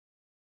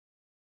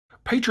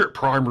Patriot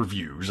Prime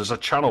Reviews is a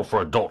channel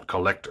for adult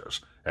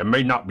collectors and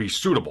may not be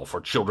suitable for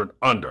children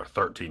under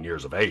 13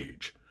 years of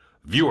age.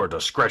 Viewer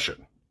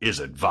discretion is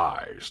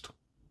advised.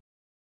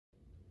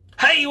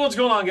 Hey, what's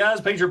going on,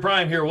 guys? Patriot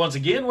Prime here once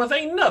again with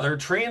another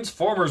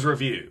Transformers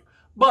review.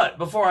 But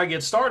before I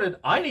get started,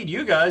 I need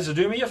you guys to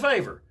do me a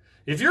favor.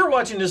 If you're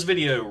watching this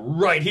video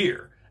right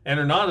here and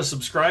are not a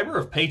subscriber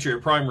of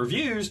Patriot Prime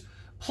Reviews,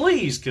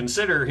 please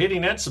consider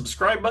hitting that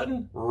subscribe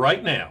button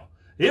right now.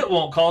 It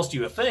won't cost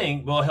you a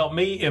thing, but will help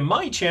me and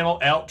my channel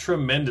out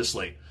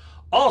tremendously.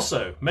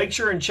 Also, make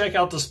sure and check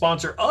out the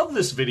sponsor of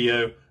this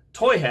video,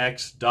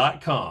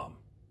 Toyhax.com.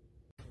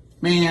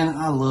 Man,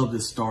 I love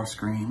this star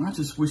screen. I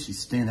just wish he'd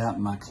stand out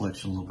in my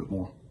collection a little bit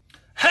more.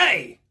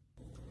 Hey!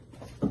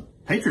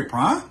 Patriot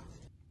Prime?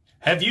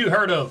 Have you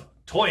heard of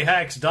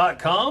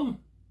Toyhax.com?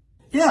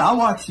 Yeah, I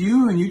watch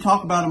you and you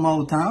talk about them all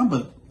the time,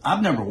 but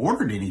I've never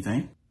ordered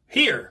anything.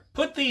 Here,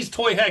 put these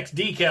Toyhax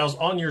decals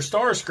on your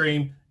star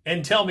screen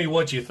and tell me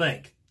what you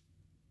think.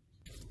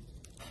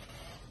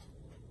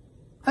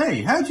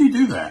 Hey, how'd you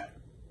do that?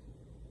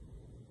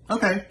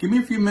 Okay, give me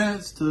a few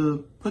minutes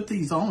to put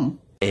these on.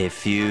 A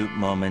few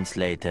moments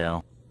later.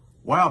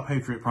 Wow,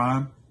 Patriot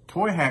Prime,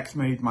 Toyhax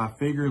made my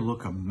figure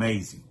look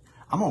amazing.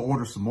 I'm gonna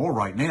order some more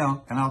right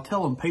now, and I'll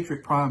tell them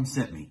Patriot Prime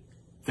sent me.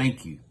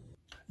 Thank you.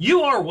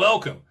 You are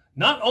welcome.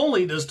 Not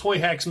only does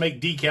Toyhax make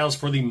decals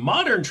for the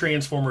modern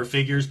Transformer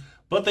figures,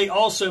 but they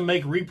also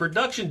make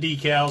reproduction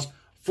decals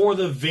for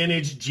the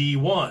vintage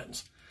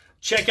G1s.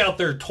 Check out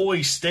their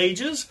toy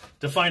stages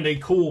to find a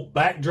cool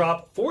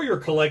backdrop for your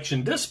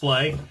collection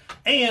display,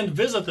 and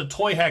visit the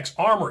Toyhax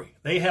Armory.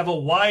 They have a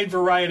wide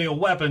variety of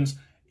weapons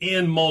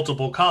in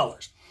multiple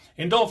colors.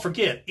 And don't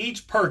forget,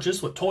 each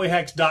purchase with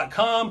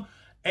Toyhax.com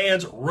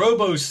adds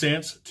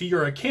RoboSense to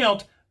your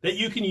account that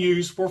you can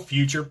use for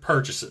future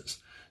purchases.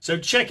 So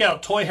check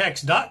out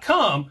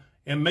Toyhax.com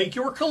and make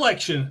your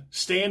collection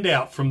stand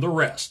out from the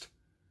rest.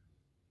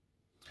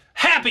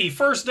 Happy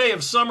first day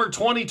of summer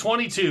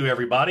 2022,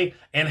 everybody,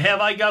 and have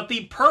I got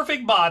the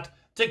perfect bot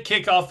to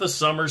kick off the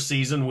summer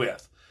season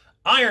with.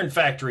 Iron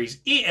Factory's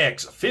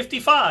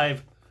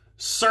EX-55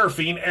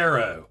 Surfing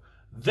Arrow,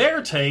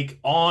 their take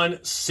on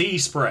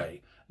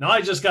Seaspray. Now,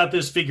 I just got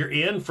this figure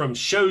in from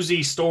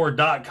Show.Z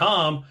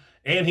Store.com,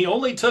 and he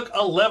only took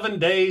 11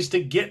 days to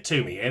get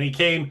to me, and he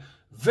came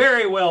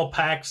very well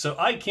packed, so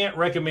I can't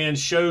recommend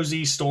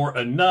Show.Z Store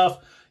enough.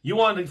 You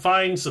want to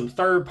find some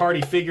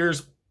third-party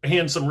figures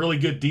and some really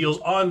good deals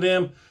on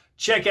them,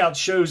 check out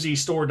Show.Z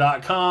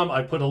Store.com.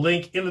 I put a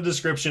link in the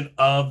description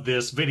of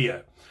this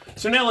video.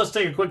 So now let's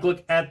take a quick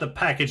look at the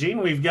packaging.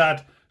 We've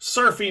got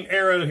Surfing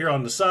Arrow here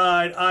on the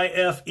side,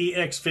 IF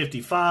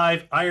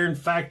EX-55, Iron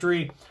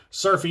Factory,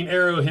 Surfing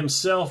Arrow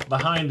himself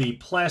behind the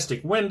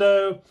plastic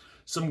window.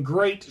 Some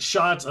great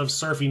shots of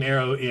Surfing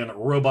Arrow in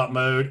robot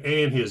mode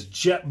and his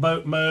jet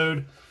boat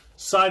mode.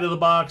 Side of the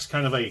box,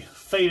 kind of a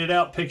faded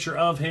out picture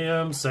of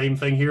him. Same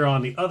thing here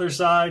on the other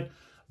side.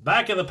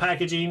 Back of the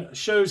packaging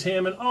shows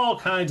him in all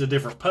kinds of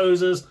different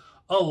poses,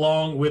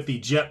 along with the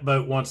jet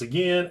boat once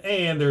again,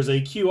 and there's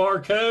a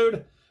QR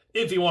code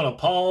if you want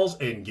to pause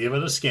and give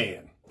it a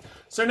scan.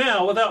 So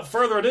now, without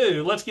further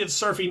ado, let's get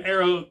Surfing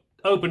Arrow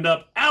opened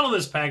up out of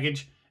this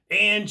package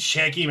and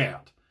check him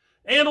out.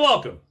 And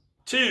welcome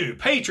to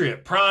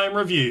Patriot Prime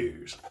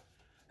Reviews.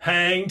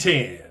 Hang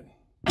 10.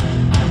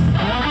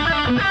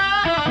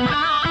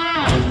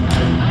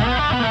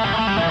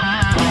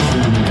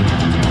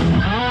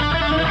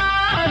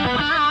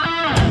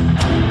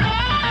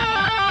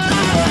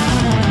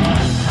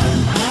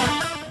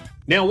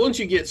 Now, once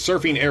you get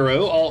Surfing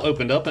Arrow all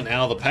opened up and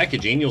out of the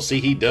packaging, you'll see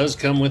he does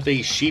come with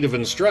a sheet of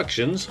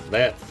instructions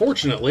that,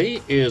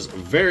 fortunately, is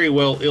very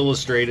well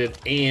illustrated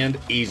and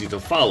easy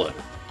to follow,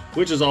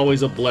 which is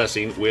always a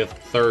blessing with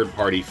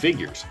third-party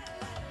figures.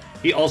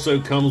 He also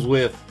comes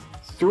with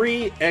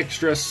 3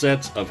 extra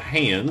sets of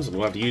hands, and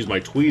we'll have to use my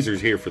tweezers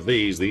here for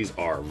these. These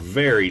are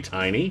very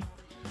tiny.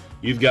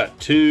 You've got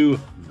 2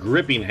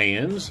 gripping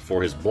hands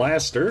for his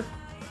blaster.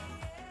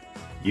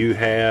 You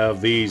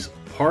have these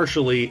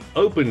partially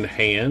opened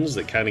hands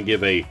that kind of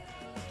give a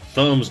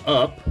thumbs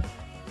up.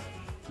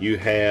 You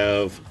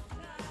have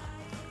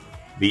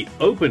the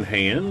open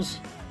hands,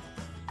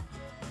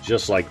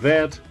 just like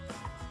that.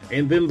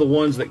 And then the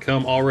ones that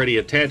come already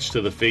attached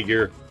to the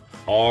figure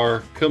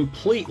are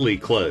completely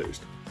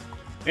closed.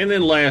 And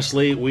then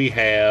lastly, we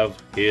have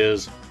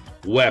his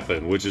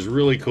weapon, which is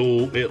really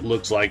cool. It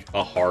looks like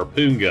a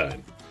harpoon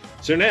gun.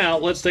 So now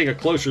let's take a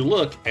closer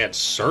look at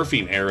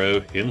Surfing Arrow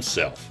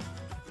himself.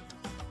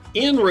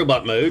 In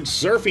robot mode,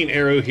 Surfing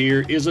Arrow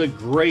here is a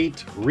great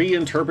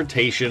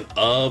reinterpretation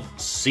of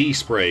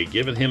Seaspray,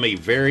 giving him a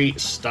very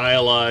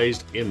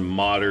stylized and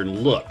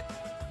modern look.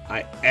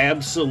 I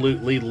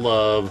absolutely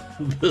love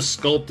the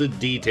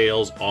sculpted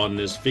details on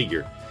this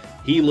figure.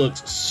 He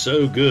looks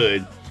so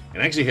good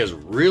and actually has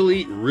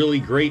really, really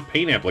great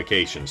paint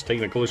applications.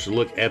 Taking a closer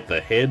look at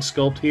the head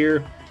sculpt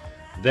here,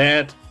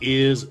 that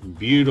is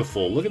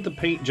beautiful. Look at the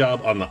paint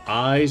job on the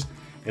eyes,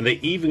 and they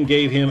even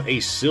gave him a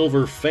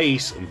silver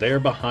face there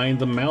behind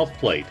the mouth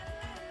plate.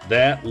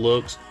 That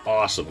looks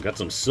awesome. Got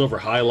some silver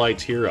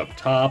highlights here up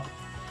top,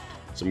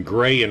 some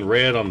gray and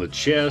red on the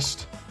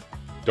chest,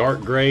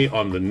 dark gray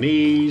on the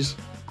knees,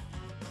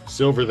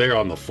 silver there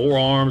on the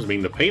forearms. I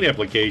mean, the paint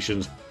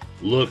applications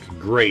look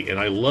great, and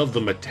I love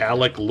the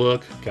metallic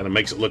look. Kind of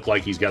makes it look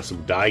like he's got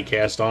some die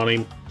cast on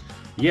him.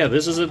 Yeah,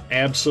 this is an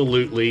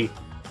absolutely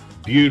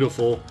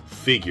beautiful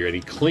figure, and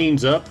he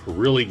cleans up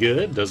really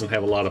good. Doesn't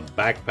have a lot of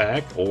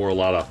backpack or a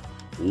lot of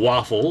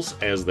waffles,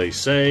 as they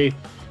say.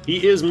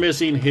 He is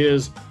missing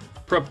his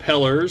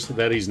propellers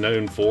that he's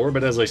known for,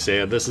 but as I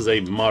said, this is a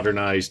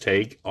modernized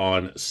take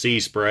on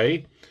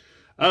Seaspray.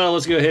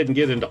 Let's go ahead and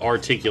get into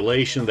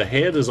articulation. The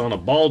head is on a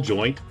ball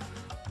joint,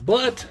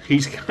 but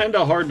he's kind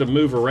of hard to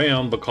move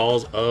around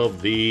because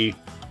of the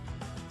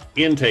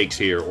intakes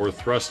here, or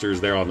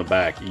thrusters there on the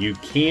back. You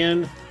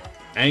can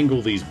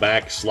angle these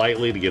back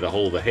slightly to get a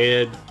hold of the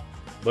head,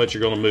 but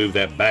you're going to move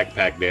that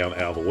backpack down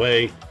out of the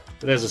way.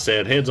 But as I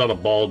said, head's on a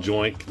ball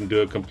joint, can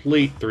do a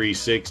complete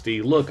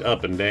 360, look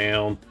up and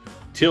down,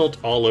 tilt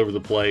all over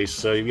the place.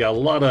 So you've got a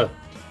lot of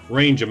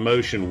range of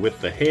motion with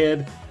the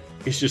head.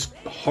 It's just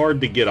hard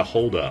to get a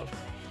hold of.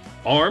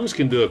 Arms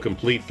can do a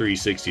complete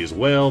 360 as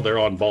well. They're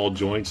on ball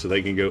joints, so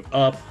they can go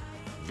up,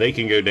 they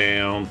can go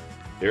down.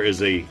 There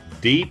is a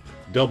deep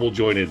double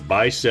jointed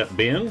bicep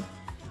bend.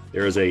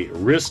 There is a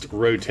wrist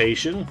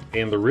rotation,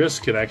 and the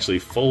wrist can actually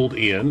fold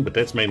in, but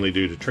that's mainly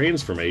due to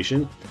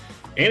transformation.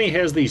 And he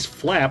has these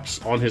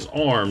flaps on his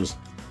arms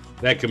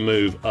that can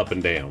move up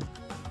and down.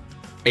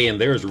 And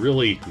there's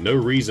really no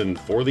reason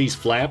for these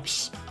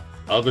flaps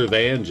other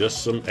than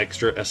just some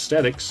extra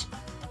aesthetics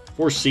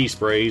for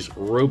Seaspray's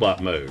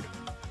robot mode.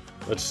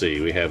 Let's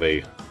see, we have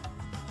a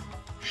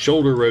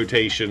shoulder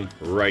rotation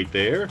right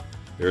there.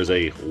 There's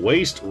a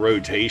waist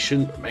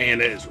rotation. Man,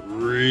 that is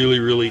really,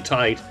 really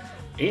tight.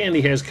 And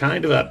he has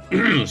kind of a,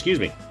 excuse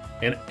me,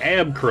 an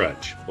ab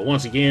crunch. But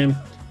once again,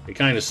 it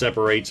kind of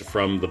separates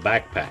from the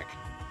backpack.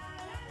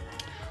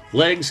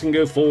 Legs can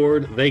go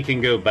forward, they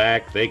can go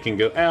back, they can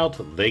go out,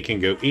 they can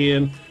go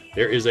in.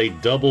 There is a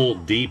double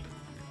deep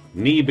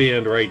knee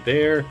bend right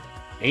there,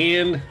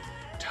 and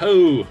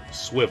toe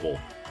swivel.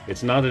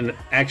 It's not an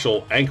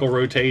actual ankle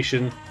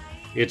rotation,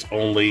 it's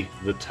only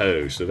the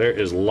toe. So there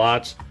is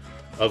lots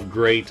of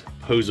great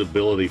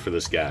posability for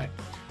this guy.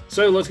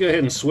 So let's go ahead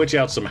and switch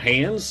out some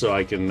hands so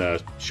I can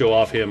show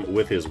off him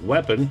with his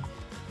weapon.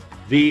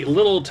 The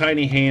little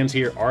tiny hands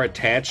here are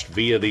attached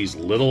via these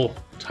little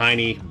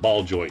tiny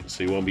ball joints,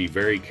 so you want to be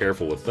very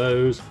careful with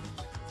those.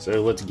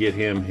 So let's get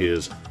him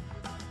his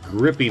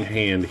gripping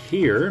hand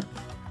here.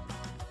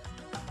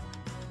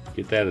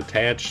 Get that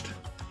attached.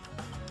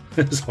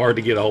 It's hard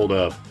to get a hold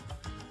of.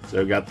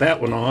 So got that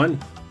one on.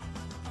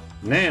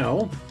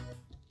 Now,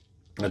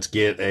 let's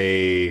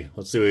see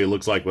what he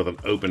looks like with an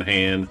open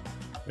hand.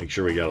 Make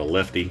sure we got a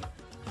lefty.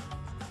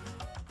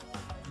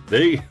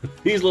 These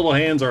little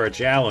hands are a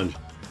challenge.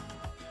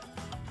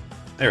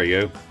 There we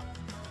go.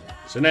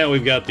 So now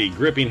we've got the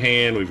gripping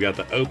hand, we've got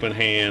the open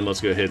hand. Let's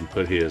go ahead and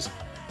put his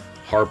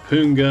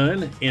harpoon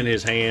gun in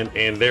his hand,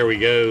 and there we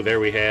go. There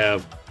we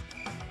have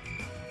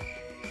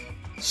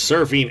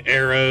surfing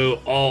arrow,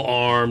 all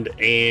armed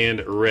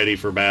and ready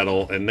for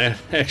battle, and that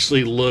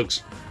actually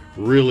looks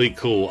really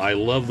cool. I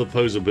love the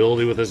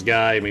posability with this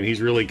guy. I mean,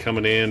 he's really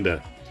coming in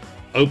to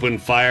open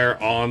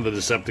fire on the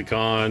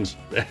Decepticons.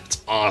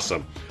 That's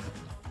awesome.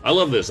 I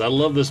love this. I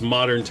love this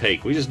modern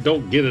take. We just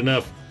don't get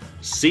enough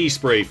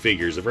Seaspray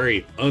figures. A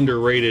very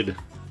underrated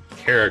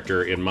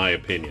character, in my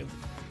opinion.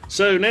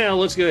 So now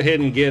let's go ahead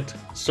and get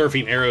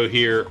Surfing Arrow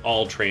here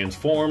all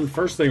transformed.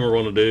 First thing we're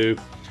going to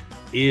do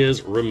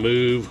is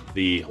remove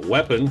the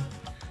weapon,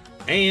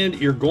 and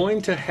you're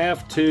going to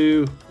have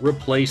to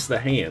replace the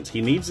hands.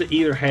 He needs to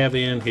either have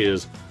in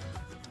his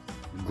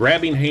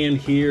grabbing hand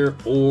here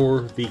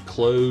or the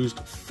closed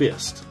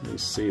fist. Let me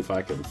see if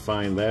I can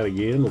find that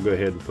again. We'll go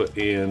ahead and put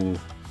in,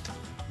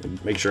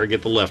 make sure I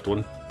get the left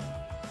one.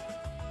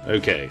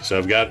 Okay, so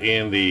I've got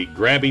in the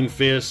grabbing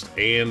fist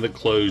and the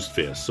closed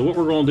fist. So what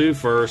we're going to do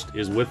first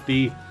is with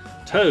the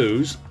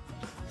toes,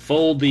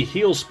 fold the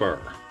heel spur,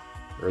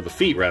 or the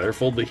feet rather,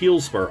 fold the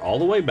heel spur all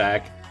the way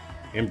back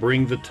and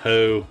bring the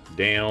toe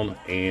down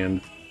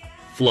and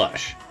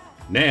flush.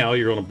 Now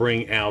you're going to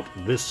bring out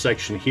this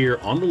section here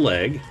on the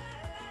leg.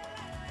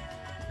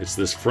 It's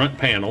this front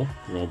panel.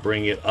 You're going to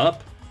bring it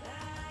up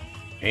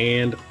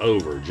and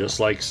over, just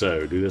like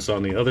so. Do this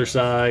on the other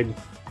side,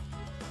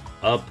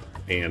 up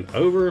and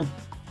over,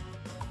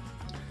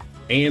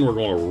 and we're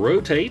going to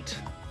rotate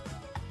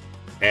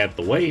at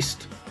the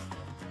waist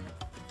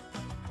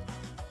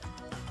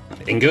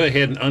and go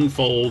ahead and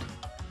unfold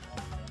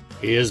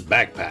his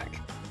backpack.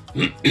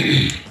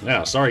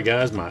 Now, sorry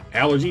guys, my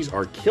allergies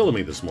are killing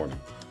me this morning.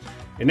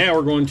 And now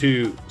we're going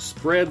to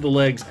spread the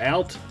legs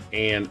out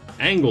and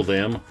angle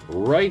them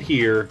right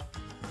here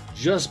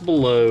just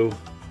below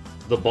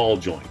the ball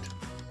joint.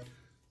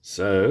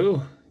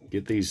 So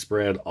get these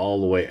spread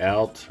all the way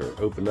out,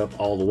 or opened up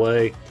all the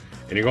way,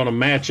 and you're going to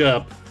match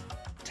up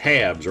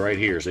tabs right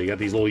here. So you got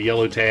these little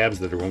yellow tabs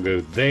that are going to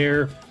go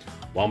there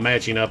while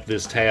matching up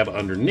this tab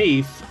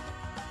underneath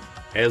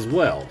as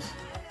well.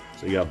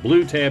 So you got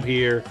blue tab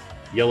here,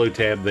 yellow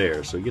tab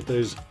there. So get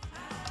those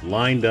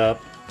lined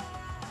up.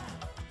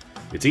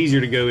 It's easier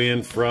to go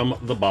in from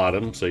the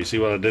bottom. So you see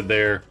what I did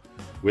there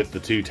with the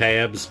two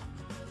tabs.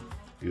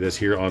 Do this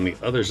here on the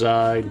other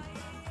side.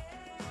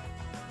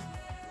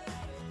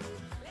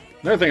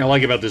 Another thing I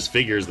like about this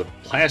figure is the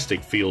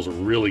plastic feels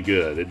really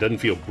good. It doesn't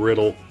feel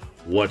brittle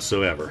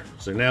whatsoever.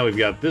 So now we've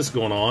got this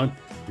going on.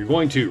 You're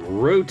going to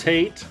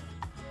rotate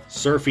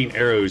Surfing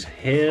Arrow's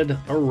head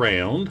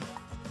around,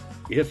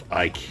 if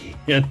I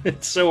can.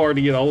 It's so hard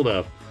to get a hold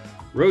of.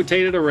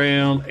 Rotate it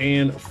around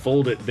and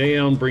fold it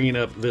down, bringing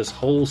up this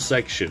whole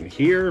section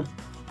here.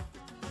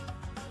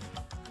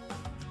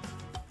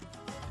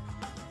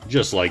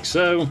 Just like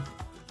so.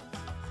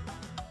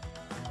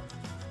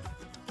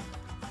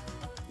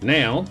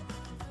 Now,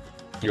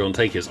 you're going to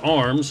take his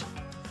arms,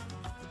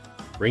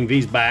 bring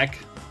these back,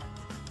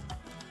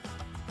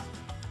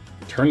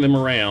 turn them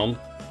around.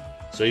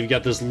 So you've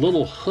got this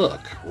little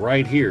hook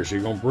right here. So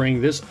you're going to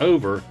bring this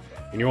over,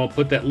 and you're going to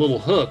put that little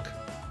hook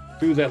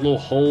through that little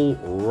hole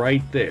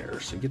right there.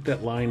 So get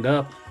that lined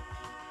up.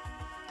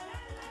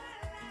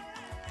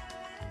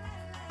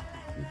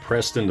 And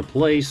pressed into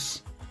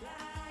place.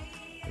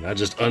 And I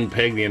just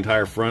unpeg the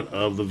entire front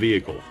of the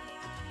vehicle.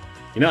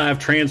 You know, I've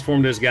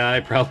transformed this guy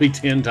probably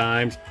 10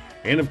 times.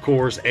 And of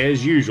course,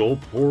 as usual,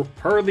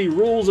 per the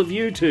rules of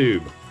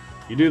YouTube,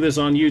 you do this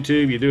on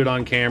YouTube, you do it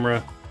on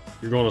camera,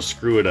 you're going to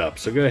screw it up.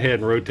 So go ahead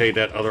and rotate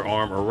that other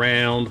arm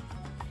around.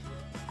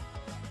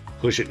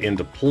 Push it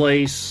into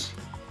place.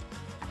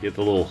 Get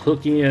the little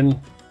hook in.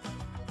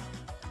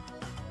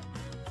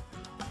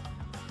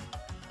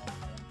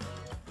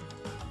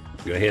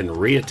 Go ahead and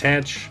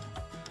reattach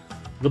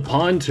the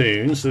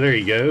pontoon. So there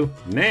you go.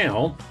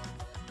 Now,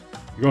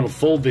 you're going to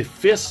fold the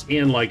fists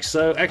in like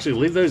so. Actually,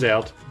 leave those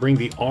out. Bring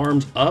the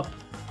arms up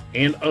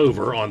and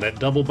over on that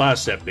double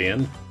bicep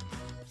bend.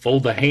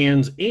 Fold the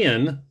hands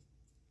in.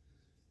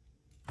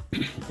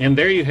 And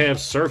there you have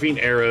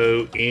Surfing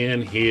Arrow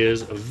in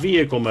his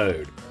vehicle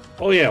mode.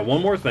 Oh yeah,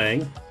 one more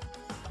thing.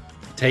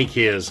 Take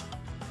his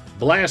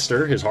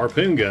blaster, his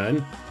harpoon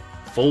gun,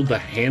 fold the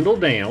handle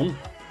down.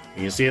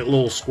 You can see that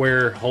little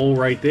square hole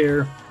right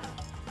there.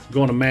 It's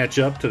going to match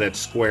up to that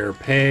square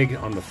peg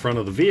on the front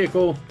of the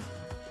vehicle.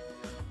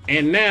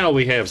 And now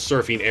we have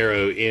Surfing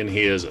Arrow in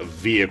his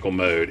vehicle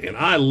mode. And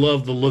I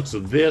love the looks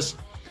of this.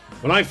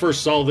 When I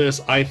first saw this,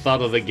 I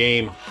thought of the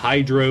game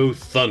Hydro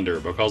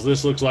Thunder, because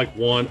this looks like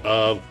one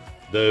of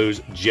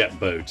those jet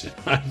boats.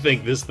 I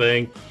think this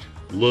thing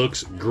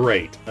looks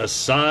great,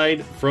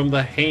 aside from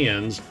the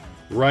hands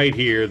right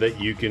here that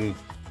you can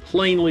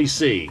plainly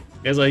see.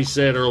 As I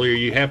said earlier,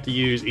 you have to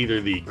use either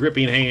the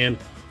gripping hand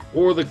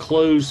or the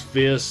closed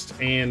fist,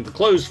 and the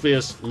closed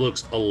fist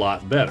looks a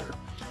lot better.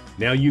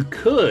 Now you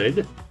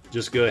could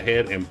just go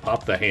ahead and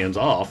pop the hands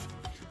off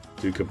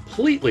to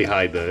completely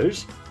hide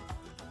those.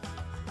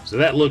 So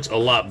that looks a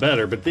lot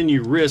better, but then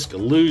you risk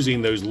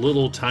losing those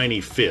little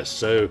tiny fists.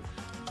 So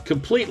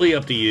completely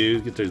up to you.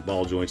 Get those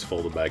ball joints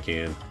folded back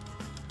in.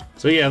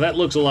 So yeah, that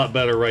looks a lot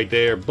better right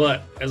there,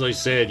 but as I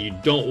said, you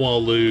don't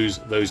want to lose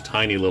those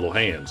tiny little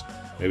hands.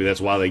 Maybe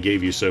that's why they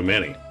gave you so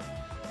many.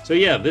 So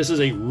yeah, this is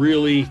a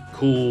really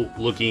cool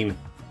looking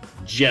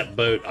jet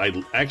boat.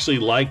 I actually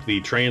like the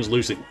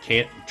translucent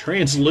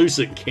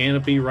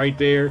canopy right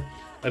there.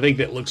 I think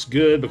that looks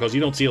good because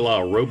you don't see a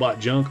lot of robot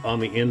junk on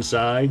the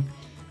inside,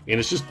 and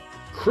it's just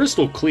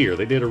crystal clear.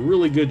 They did a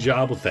really good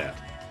job with that.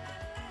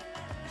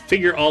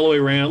 Figure all the way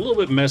around, a little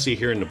bit messy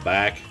here in the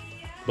back,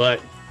 but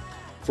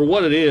for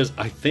what it is,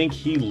 I think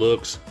he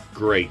looks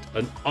great.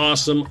 An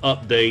awesome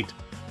update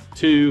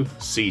to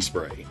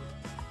Seaspray.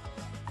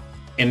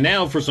 And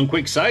now for some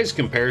quick size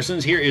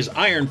comparisons. Here is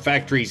Iron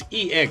Factory's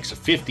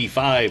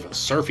EX-55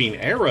 Surfing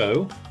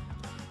Arrow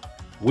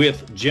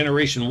with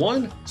Generation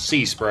 1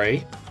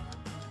 Seaspray,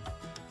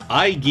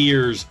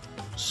 iGear's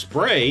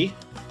Spray,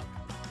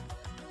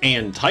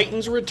 and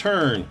Titan's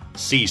Return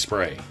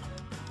Seaspray.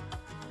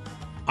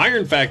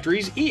 Iron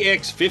Factory's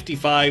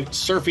EX-55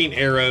 Surfing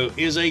Arrow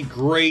is a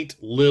great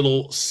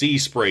little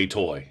Seaspray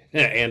toy,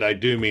 and I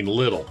do mean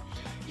little.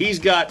 He's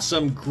got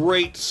some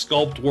great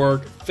sculpt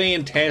work,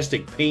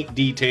 fantastic paint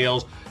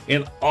details,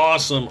 an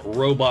awesome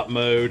robot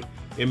mode,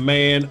 and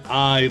man,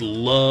 I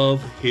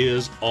love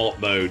his alt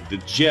mode. The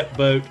jet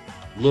boat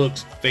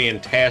looks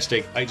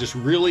fantastic. I just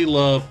really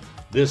love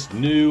this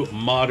new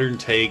modern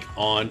take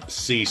on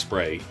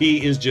Seaspray.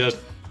 He is just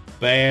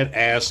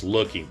badass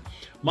looking.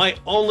 My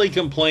only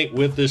complaint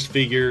with this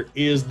figure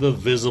is the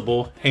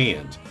visible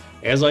hands.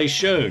 As I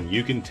shown,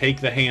 you can take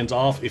the hands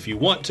off if you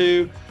want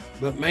to,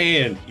 but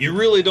man, you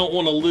really don't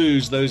want to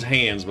lose those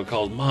hands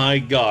because my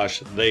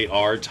gosh, they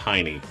are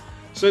tiny.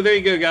 So there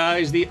you go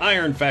guys, the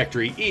Iron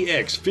Factory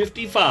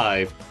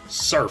EX-55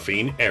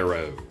 Surfing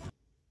Arrow.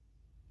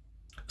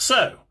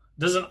 So,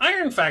 does an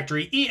Iron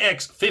Factory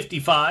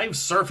EX-55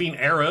 Surfing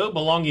Arrow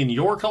belong in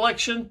your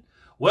collection?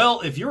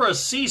 Well, if you're a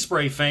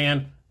Seaspray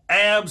fan,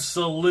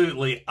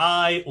 absolutely.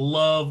 I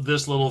love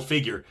this little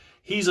figure.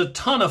 He's a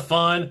ton of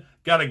fun,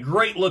 got a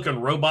great looking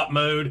robot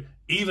mode,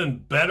 even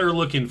better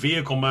looking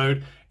vehicle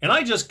mode, and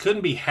I just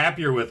couldn't be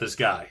happier with this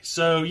guy.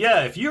 So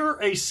yeah, if you're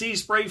a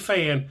Seaspray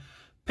fan,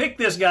 pick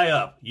this guy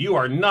up. You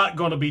are not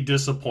going to be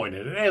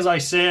disappointed. And as I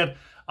said,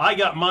 I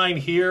got mine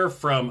here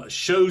from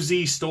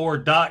Show.Z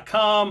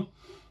Store.com.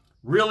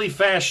 Really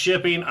fast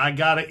shipping. I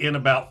got it in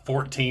about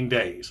 14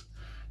 days.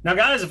 Now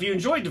guys, if you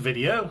enjoyed the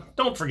video,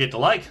 don't forget to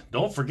like,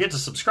 don't forget to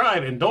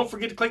subscribe, and don't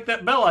forget to click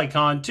that bell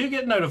icon to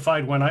get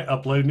notified when I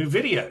upload new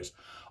videos.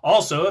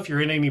 Also, if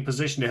you're in any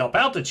position to help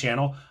out the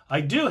channel,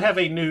 I do have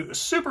a new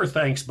super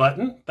thanks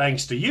button,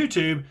 thanks to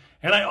YouTube,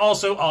 and I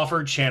also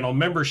offer channel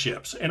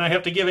memberships. And I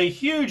have to give a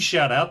huge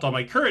shout out to all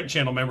my current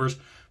channel members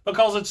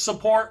because it's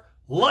support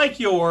like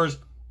yours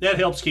that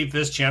helps keep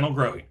this channel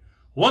growing.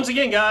 Once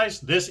again,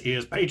 guys, this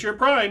is Patriot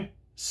Prime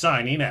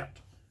signing out.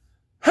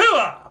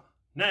 Hooah!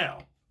 Now,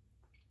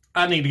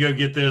 I need to go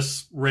get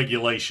this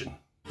regulation.